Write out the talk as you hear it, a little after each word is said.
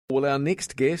Well, our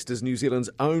next guest is New Zealand's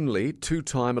only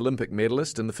two-time Olympic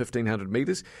medalist in the 1500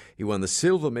 metres. He won the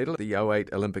silver medal at the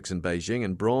 08 Olympics in Beijing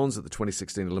and bronze at the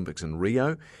 2016 Olympics in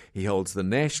Rio. He holds the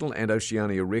national and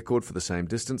Oceania record for the same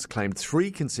distance, claimed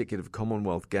 3 consecutive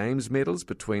Commonwealth Games medals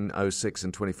between 06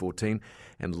 and 2014,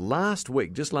 and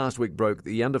just last week, broke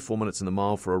the under 4 minutes in the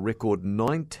mile for a record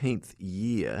 19th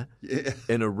year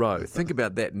in a row. Think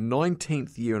about that,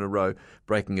 19th year in a row,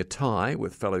 breaking a tie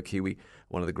with fellow Kiwi,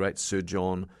 one of the greats, Sir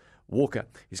John Walker.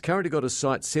 He's currently got his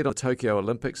sights set on the Tokyo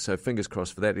Olympics, so fingers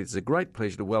crossed for that. It's a great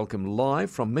pleasure to welcome live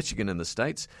from Michigan in the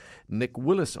States, Nick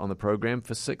Willis on the program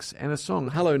for Six and a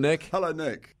Song. Hello, Nick. Hello,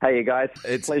 Nick. Hey, you guys.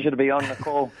 It's a pleasure to be on the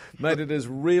call. Mate, it is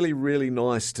really, really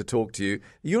nice to talk to you.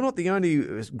 You're not the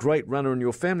only great runner in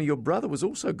your family. Your brother was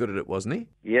also good at it, wasn't he?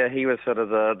 Yeah, he was sort of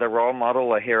the role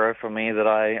model, a hero for me that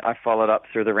I followed up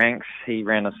through the ranks. He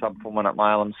ran a sub-4 minute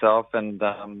mile himself, and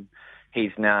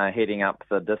he's now heading up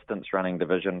the distance running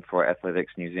division for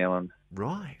Athletics New Zealand.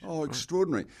 Right. Oh,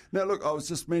 extraordinary. Now, look, I was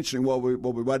just mentioning while we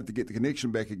waited to get the connection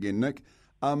back again, Nick,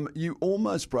 you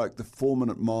almost broke the 4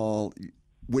 minute mile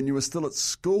when you were still at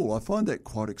school. I find that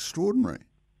quite extraordinary.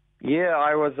 Yeah,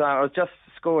 I was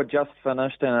school had just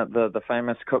finished, and at the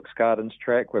famous Cook's Gardens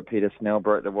track where Peter Snell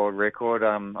broke the world record,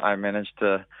 I managed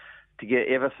to get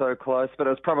ever so close, but it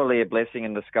was probably a blessing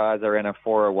in disguise. I ran a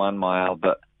 4:01 mile,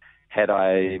 but had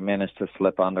I managed to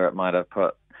slip under, it might have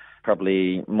put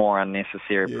probably more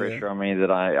unnecessary pressure on me that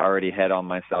I already had on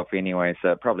myself anyway,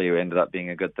 so it probably ended up being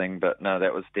a good thing. But no,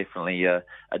 that was definitely a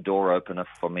door opener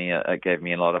for me. It gave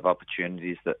me a lot of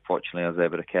opportunities that fortunately I was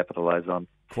able to capitalise on.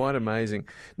 Quite amazing.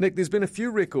 Nick, there's been a few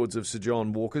records of Sir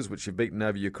John Walker's which you've beaten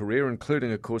over your career,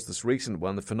 including, of course, this recent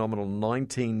one, the phenomenal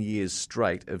 19 years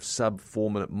straight of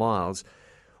sub-4 minute miles.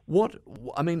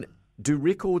 Do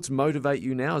records motivate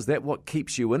you now? Is that what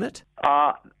keeps you in it?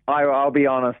 I'll be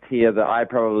honest here that I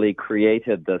probably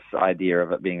created this idea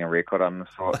of it being a record. I'm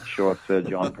sure Sir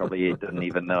John probably didn't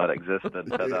even know it existed.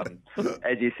 But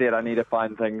as you said, I need to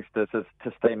find things to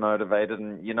stay motivated.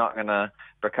 And you're not going to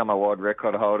become a world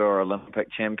record holder or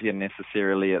Olympic champion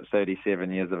necessarily at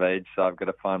 37 years of age. So I've got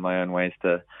to find my own ways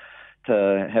to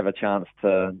have a chance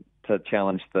to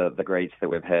challenge the greats that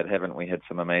we've had. Haven't we had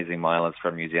some amazing milers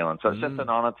from New Zealand? So it's just an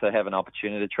honour to have an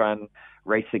opportunity to try and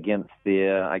race against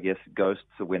their, I guess, ghosts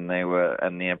when they were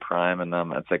in their prime, and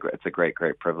it's a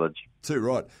great privilege. Too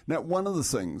right. Now, one of the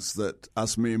things that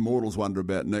us mere mortals wonder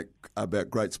about, Nick, about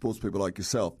great sports people like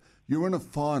yourself, you're in a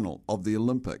final of the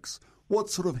Olympics. What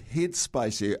sort of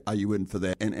headspace are you in for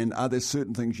that? And are there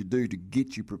certain things you do to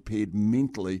get you prepared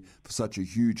mentally for such a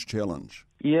huge challenge?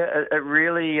 Yeah, it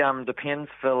really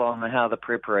depends, Phil, on how the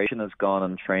preparation has gone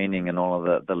and training and all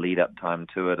of the lead-up time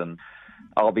to it. And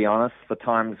I'll be honest, the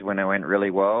times when it went really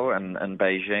well in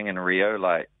Beijing and Rio,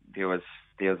 like there was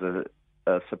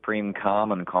a supreme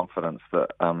calm and confidence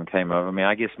that came over me.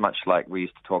 I guess much like we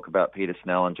used to talk about Peter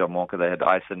Snell and John Walker, they had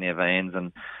ice in their veins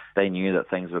and they knew that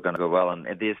things were going to go well. And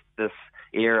there's this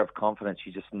air of confidence,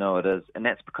 you just know it is. And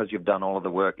that's because you've done all of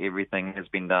the work. Everything has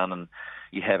been done and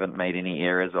you haven't made any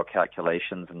errors or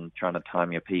calculations and trying to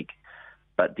time your peak.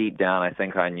 But deep down, I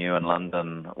think I knew in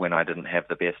London when I didn't have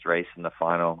the best race in the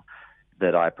final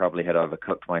that I probably had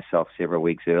overcooked myself several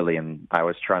weeks early, and I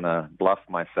was trying to bluff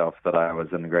myself that I was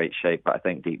in great shape. But I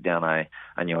think deep down I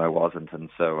knew I wasn't, and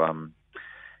so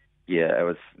there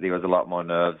was a lot more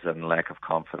nerves and lack of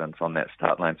confidence on that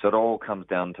start line. So it all comes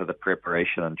down to the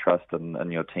preparation and trust in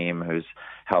your team, who's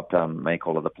helped make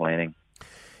all of the planning.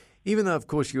 Even though, of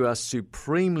course, you are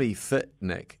supremely fit,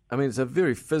 Nick, I mean, it's a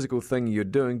very physical thing you're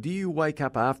doing. Do you wake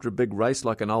up after a big race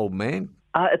like an old man?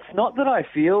 It's not that I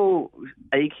feel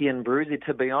achy and bruisey,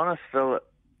 to be honest, Phil.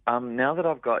 Now that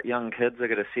I've got young kids, I've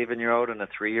got a 7-year-old and a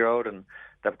 3-year-old, and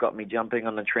they've got me jumping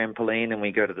on the trampoline, and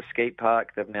we go to the skate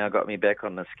park. They've now got me back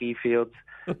on the ski fields,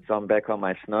 so I'm back on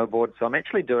my snowboard. So I'm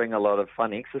actually doing a lot of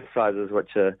fun exercises,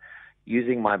 which are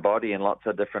using my body in lots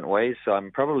of different ways. So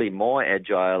I'm probably more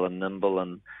agile and nimble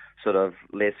and sort of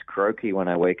less croaky when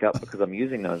I wake up because I'm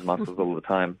using those muscles all the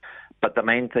time. But the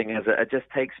main thing is it just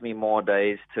takes me more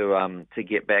days to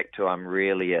get back to I'm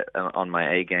really on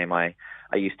my A game. I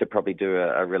used to probably do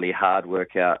a really hard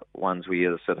workout, ones where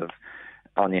you're sort of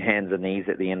on your hands and knees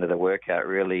at the end of the workout,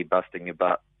 really busting your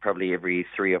butt probably every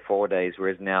 3 or 4 days,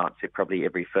 whereas now it's probably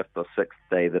every 5th or 6th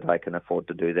day that I can afford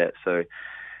to do that. So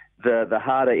the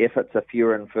harder efforts are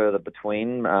fewer and further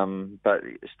between, but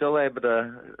still able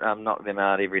to knock them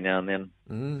out every now and then.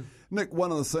 Mm. Nick,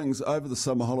 one of the things over the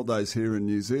summer holidays here in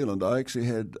New Zealand, I actually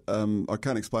had, I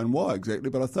can't explain why exactly,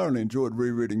 but I thoroughly enjoyed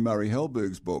rereading Murray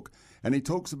Halberg's book. And he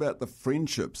talks about the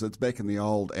friendships. It's back in the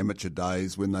old amateur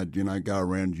days when they'd, go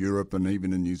around Europe and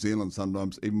even in New Zealand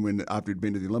sometimes, even after he'd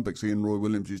been to the Olympics, he and Roy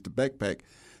Williams used to backpack.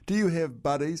 Do you have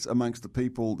buddies amongst the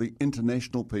people, the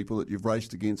international people that you've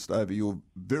raced against over your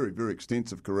very, very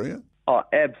extensive career? Oh,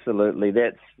 absolutely.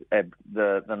 That's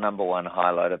the number one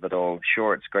highlight of it all.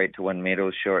 Sure, it's great to win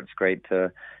medals. Sure, it's great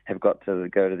to have got to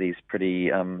go to these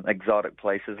pretty exotic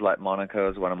places like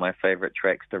Monaco is one of my favorite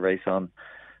tracks to race on.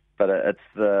 But it's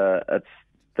the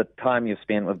time you've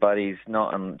spent with buddies,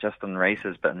 not just in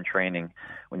races, but in training,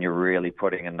 when you're really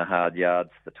putting in the hard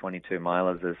yards, the 22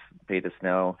 milers, as Peter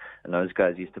Snell and those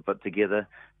guys used to put together.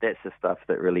 That's the stuff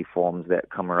that really forms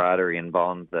that camaraderie and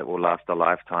bond that will last a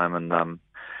lifetime. And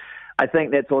I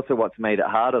think that's also what's made it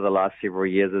harder the last several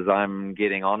years, is I'm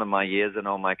getting on in my years and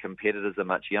all my competitors are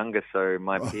much younger, so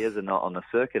my peers are not on the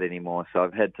circuit anymore. So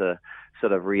I've had to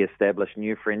sort of re-establish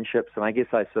new friendships, and I guess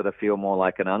I sort of feel more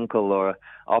like an uncle, or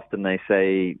often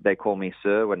they call me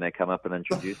sir when they come up and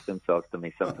introduce themselves to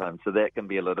me sometimes, so that can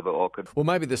be a little bit awkward. Well,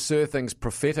 maybe the sir thing's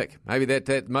prophetic. Maybe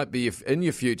that might be in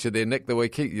your future there, Nick, the way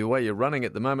you're running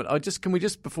at the moment. Can we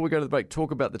just, before we go to the break,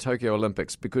 talk about the Tokyo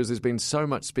Olympics, because there's been so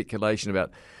much speculation about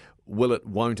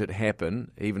won't it happen,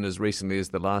 even as recently as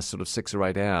the last sort of 6 or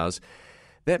 8 hours.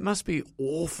 That must be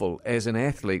awful as an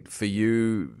athlete for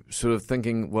you, sort of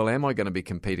thinking, well, am I going to be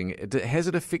competing? Has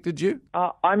it affected you?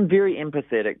 I'm very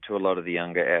empathetic to a lot of the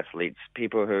younger athletes,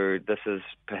 people who this is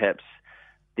perhaps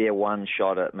their one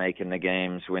shot at making the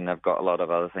games when they've got a lot of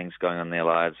other things going on in their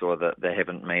lives, or that they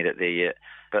haven't made it there yet.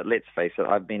 But let's face it,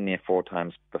 I've been there 4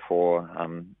 times before.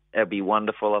 It'd be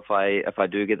wonderful if I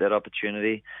do get that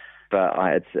opportunity. But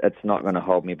it's not going to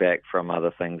hold me back from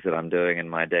other things that I'm doing in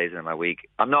my days and my week.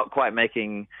 I'm not quite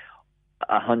making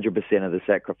 100% of the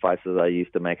sacrifices I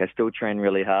used to make. I still train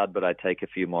really hard, but I take a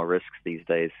few more risks these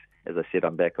days. As I said,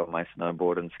 I'm back on my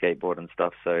snowboard and skateboard and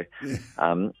stuff. So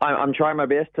I'm trying my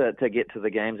best to get to the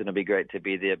games, and it'll be great to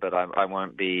be there. But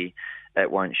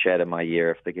it won't shatter my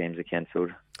year if the games are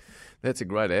cancelled. That's a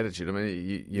great attitude. I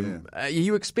mean, are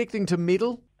you expecting to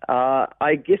medal?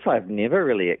 I guess I've never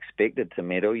really expected to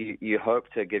medal. You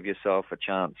hope to give yourself a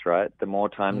chance, right? The more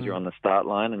times you're on the start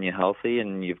line and you're healthy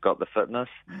and you've got the fitness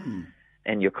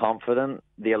and you're confident,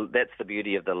 that's the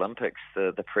beauty of the Olympics.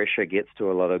 The pressure gets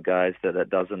to a lot of guys that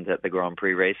it doesn't at the Grand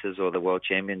Prix races or the World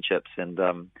Championships. And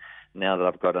now that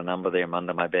I've got a number there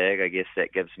under my bag, I guess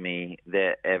that gives me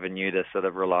that avenue to sort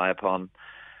of rely upon.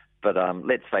 But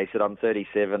let's face it, I'm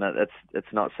 37. It's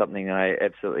not something I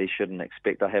absolutely shouldn't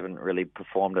expect. I haven't really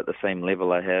performed at the same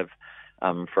level I have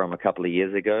from a couple of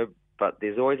years ago. But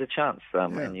there's always a chance,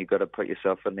 and you've got to put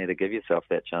yourself in there to give yourself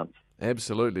that chance.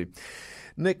 Absolutely.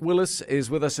 Nick Willis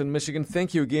is with us in Michigan.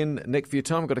 Thank you again, Nick, for your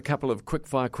time. We've got a couple of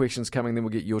quick-fire questions coming, then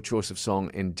we'll get your choice of song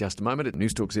in just a moment at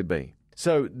News Talk ZB.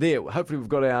 So there, hopefully we've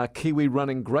got our Kiwi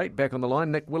running great back on the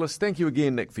line. Nick Willis, thank you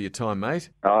again, Nick, for your time,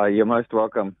 mate. You're most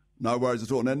welcome. No worries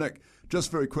at all. Now, Nick,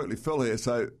 just very quickly, Phil here.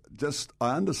 So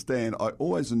I understand, I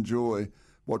always enjoy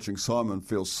watching Simon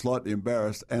feel slightly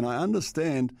embarrassed, and I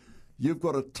understand you've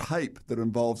got a tape that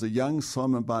involves a young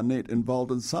Simon Barnett involved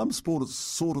in some sort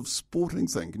of sporting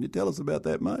thing. Can you tell us about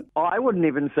that, mate? I wouldn't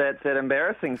even say it's that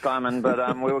embarrassing, Simon, but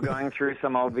we were going through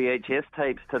some old VHS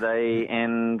tapes today,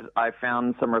 and I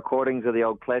found some recordings of the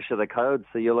old Clash of the Codes,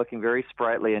 so you're looking very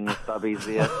sprightly in your stubbies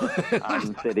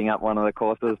there, setting up one of the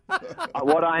courses.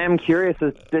 What I am curious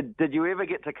is, did you ever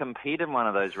get to compete in one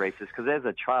of those races? Because as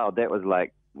a child, that was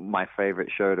like my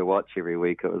favourite show to watch every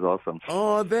week. It was awesome.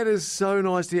 Oh, that is so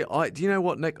nice to hear. Do you know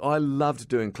what, Nick? I loved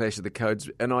doing Clash of the Codes,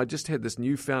 and I just had this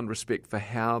newfound respect for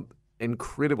how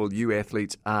incredible you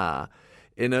athletes are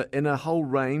in a whole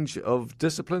range of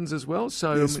disciplines as well.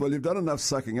 So yes, well, you've done enough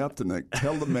sucking up to Nick.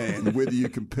 Tell the man whether you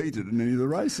competed in any of the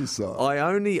races. So I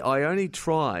only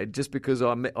tried just because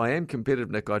I am competitive,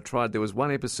 Nick. I tried. There was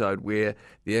one episode where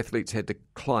the athletes had to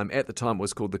climb. At the time, it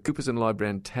was called the Coopers and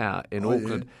Lybrand Tower in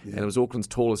Auckland, and it was Auckland's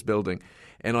tallest building.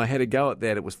 And I had a go at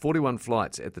that. It was 41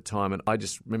 flights at the time, and I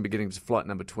just remember getting to flight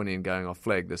number 20 and going, "I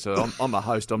flagged this." So I'm a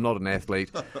host. I'm not an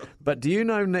athlete. But do you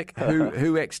know, Nick,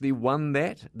 who actually won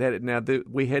that?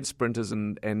 We had sprinters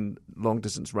and long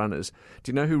distance runners.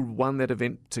 Do you know who won that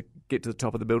event to get to the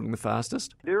top of the building the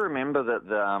fastest? I do remember that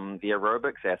the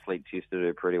aerobics athletes used to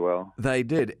do pretty well. They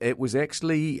did. It was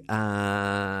actually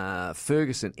Ian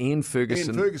Ferguson,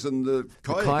 the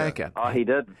kayaker. Oh, he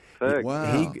did. Ferg.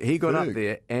 Wow. He got up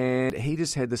there, and he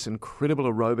just had this incredible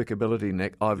aerobic ability,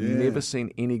 Nick. I've never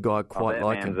seen any guy quite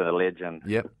like him. That man's a legend.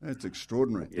 Yep. That's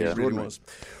extraordinary. Yeah. Extraordinary. It really was.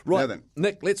 Right, then.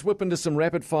 Nick, let's whip into some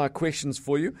rapid-fire questions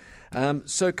for you.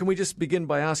 So can we just begin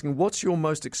by asking, what's your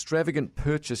most extravagant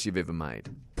purchase you've ever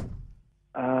made?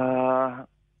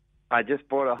 I just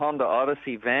bought a Honda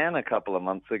Odyssey van a couple of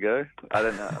months ago. I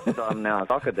don't know. So I'm now a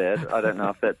soccer dad. I don't know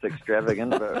if that's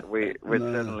extravagant, but we're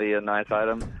certainly a nice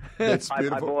item. That's I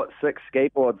beautiful. bought 6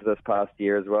 skateboards this past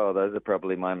year as well. Those are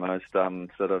probably my most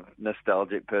sort of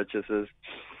nostalgic purchases.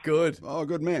 Good. Oh,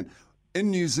 good man. In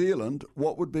New Zealand,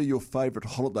 what would be your favourite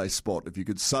holiday spot if you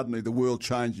could suddenly, the world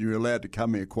changed and you're allowed to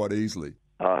come here quite easily?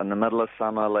 In the middle of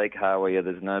summer, Lake Hawaii,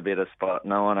 there's no better spot.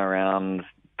 No one around.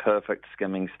 Perfect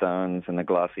skimming stones and a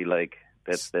glassy lake.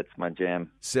 That's my jam.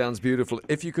 Sounds beautiful.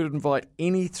 If you could invite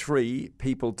any 3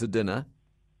 people to dinner,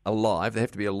 alive, they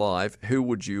have to be alive, who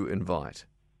would you invite?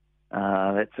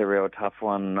 That's a real tough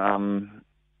one.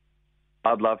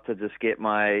 I'd love to just get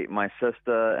my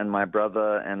sister and my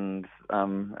brother and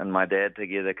my dad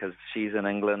together because she's in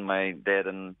England, my dad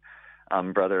and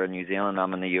brother in New Zealand.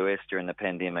 I'm in the US during the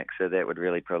pandemic, so that would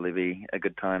really probably be a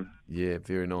good time. Yeah,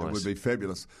 very nice. It would be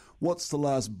fabulous. What's the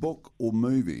last book or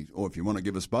movie, or if you want to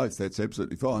give us both, that's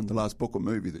absolutely fine, the last book or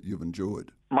movie that you've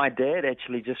enjoyed? My dad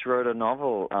actually just wrote a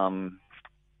novel,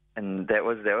 and that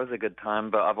was a good time,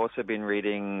 but I've also been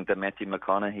reading the Matthew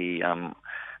McConaughey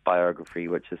biography,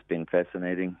 which has been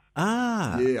fascinating.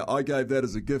 Yeah, I gave that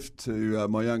as a gift to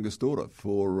my youngest daughter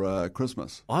for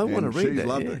Christmas. I want to read that. She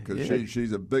loved it because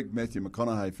she's a big Matthew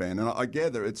McConaughey fan, and I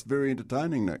gather it's very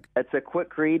entertaining, Nick. It's a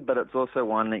quick read, but it's also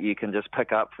one that you can just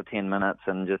pick up for 10 minutes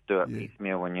and just do it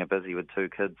piecemeal when you're busy with 2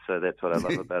 kids, so that's what I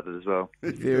love about it as well.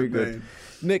 Very good.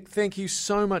 Nick, thank you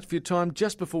so much for your time.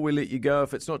 Just before we let you go,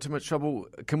 if it's not too much trouble,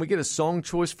 can we get a song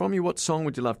choice from you? What song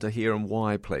would you love to hear and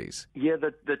why, please? Yeah,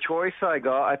 the choice I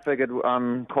got, I figured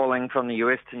I'm calling from the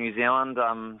US to New Zealand,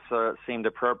 so it seemed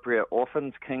appropriate.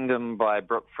 Orphan's Kingdom by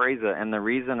Brooke Fraser, and the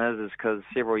reason is because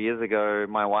several years ago,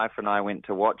 my wife and I went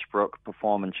to watch Brooke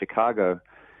perform in Chicago,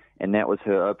 and that was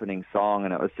her opening song,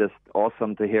 and it was just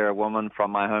awesome to hear a woman from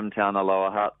my hometown,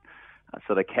 Aloha Hut,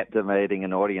 sort of captivating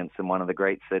an audience in one of the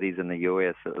great cities in the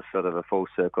US. It was sort of a full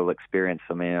circle experience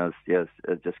for me.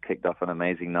 It just kicked off an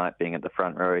amazing night being at the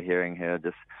front row, hearing her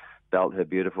just belt her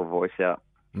beautiful voice out.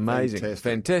 Amazing.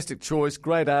 Fantastic choice.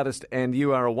 Great artist, and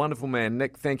you are a wonderful man.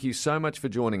 Nick, thank you so much for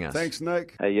joining us. Thanks,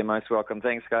 Nick. Hey, you're most welcome.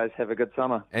 Thanks, guys. Have a good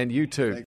summer. And you too.